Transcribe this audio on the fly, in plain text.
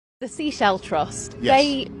The Seashell Trust, Yes.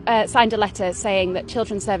 they signed a letter saying that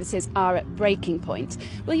children's services are at breaking point.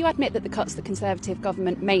 Will you admit that the cuts the Conservative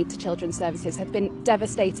government made to children's services have been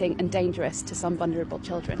devastating and dangerous to some vulnerable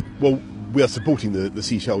children? Well, we are supporting the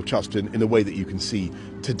Seashell Trust in a way that you can see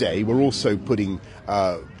today. We're also putting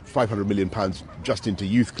 £500 million just into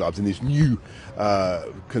youth clubs in this new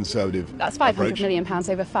Conservative That's £500 approach. million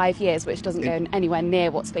over 5 years, which doesn't go anywhere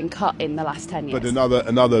near what's been cut in the last 10 years. But another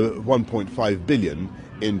 £1.5 billion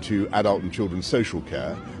into adult and children's social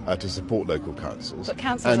care to support local councils. But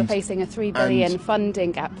councils are facing a £3 billion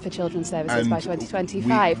funding gap for children's services by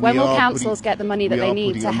 2025. When will councils get the money that they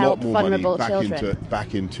need to help vulnerable children?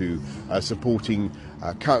 Back into supporting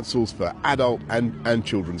councils for adult and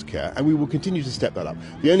children's care, and we will continue to step that up.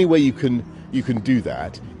 The only way you can do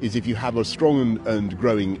that is if you have a strong and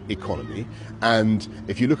growing economy, and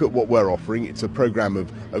if you look at what we're offering, it's a programme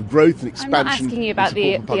of growth and expansion. I'm not asking you about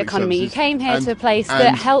the economy. You came here to a place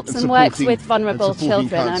that helps and works with vulnerable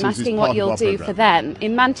children, and I'm asking what you'll do for them.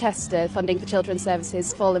 In Manchester, funding for children's services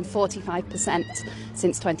has fallen 45%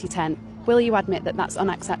 since 2010. Will you admit that that's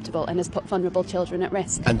unacceptable and has put vulnerable children at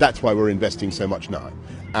risk? And that's why we're investing so much now.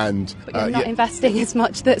 And but you're not investing as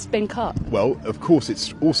much that's been cut. Well, of course,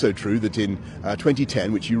 it's also true that in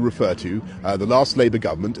 2010, which you refer to, the last Labour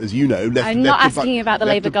government, as you know, I'm not asking you about the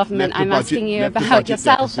Labour government. I'm asking you about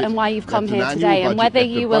yourself and why you've come here today, and whether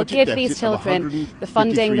you will give these children the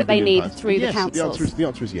funding that they need through the councils. The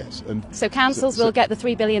answer is yes. And so councils will get the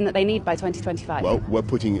 £3 billion that they need by 2025? Well, we're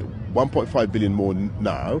putting 1.5 billion more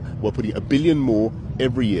now. We're putting $1 billion more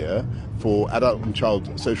every year for adult and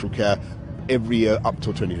child social care every year up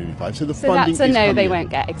till 2025. So the funding that's a is no. coming They in. won't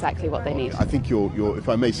get exactly what they need. I think you're if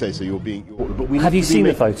I may say so, you're being. But we have you seen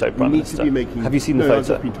the photo, Prime Minister? Have you seen the photo? I've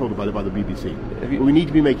just been told about it by the BBC. We need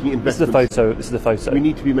to be making investments. This is the photo. We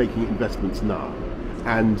need to be making investments now,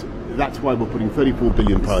 and that's why we're putting £34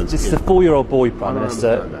 billion. This is a 4-year-old boy, Prime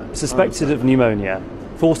Minister, suspected of pneumonia,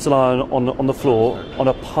 forced to lie on the floor on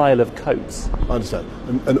a pile of coats. I understand.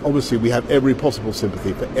 And obviously we have every possible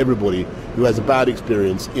sympathy for everybody who has a bad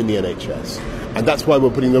experience in the NHS. And that's why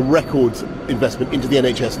we're putting the record investment into the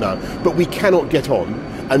NHS now. But we cannot get on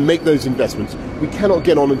and make those investments. We cannot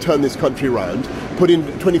get on and turn this country around, put in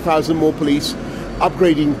 20,000 more police,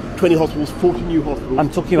 upgrading 20 hospitals, 40 new hospitals.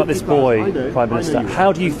 I'm talking about this boy, Prime Minister.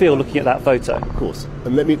 How do you feel looking at that photo? Of course.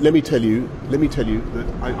 And let me tell you that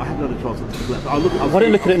I haven't had a chance to look at it. Why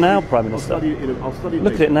don't look at it now, Prime Minister? I'll study it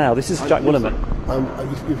look at it now. This is Jack Williman.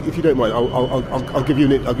 If you don't mind, I'll give you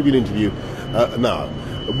an interview now.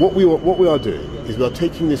 What we are doing is we are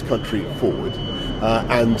taking this country forward,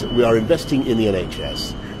 and we are investing in the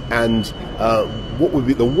NHS. And what would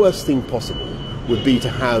be the worst thing possible would be to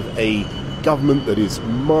have a government that is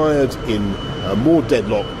mired in more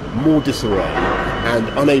deadlock, more disarray, and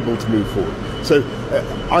unable to move forward. So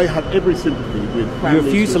I have every sympathy with families. You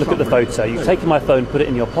refuse to look at the photo. You've taken my phone, put it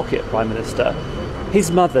in your pocket, Prime Minister. His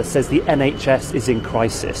mother says the NHS is in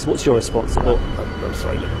crisis. What's your response to that? I'm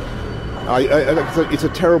sorry. It's a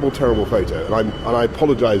terrible, terrible photo, and I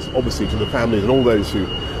apologise, obviously, to the families and all those who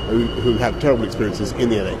have terrible experiences in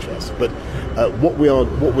the NHS. But what we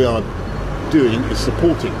are doing is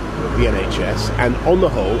supporting the NHS, and on the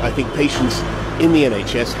whole, I think patients in the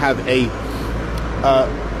NHS have a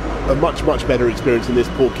much better experience than this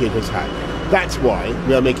poor kid has had. That's why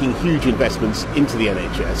we are making huge investments into the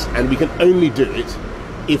NHS, and we can only do it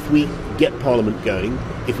if we get Parliament going,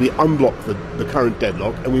 if we unblock the current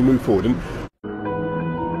deadlock and we move forward. And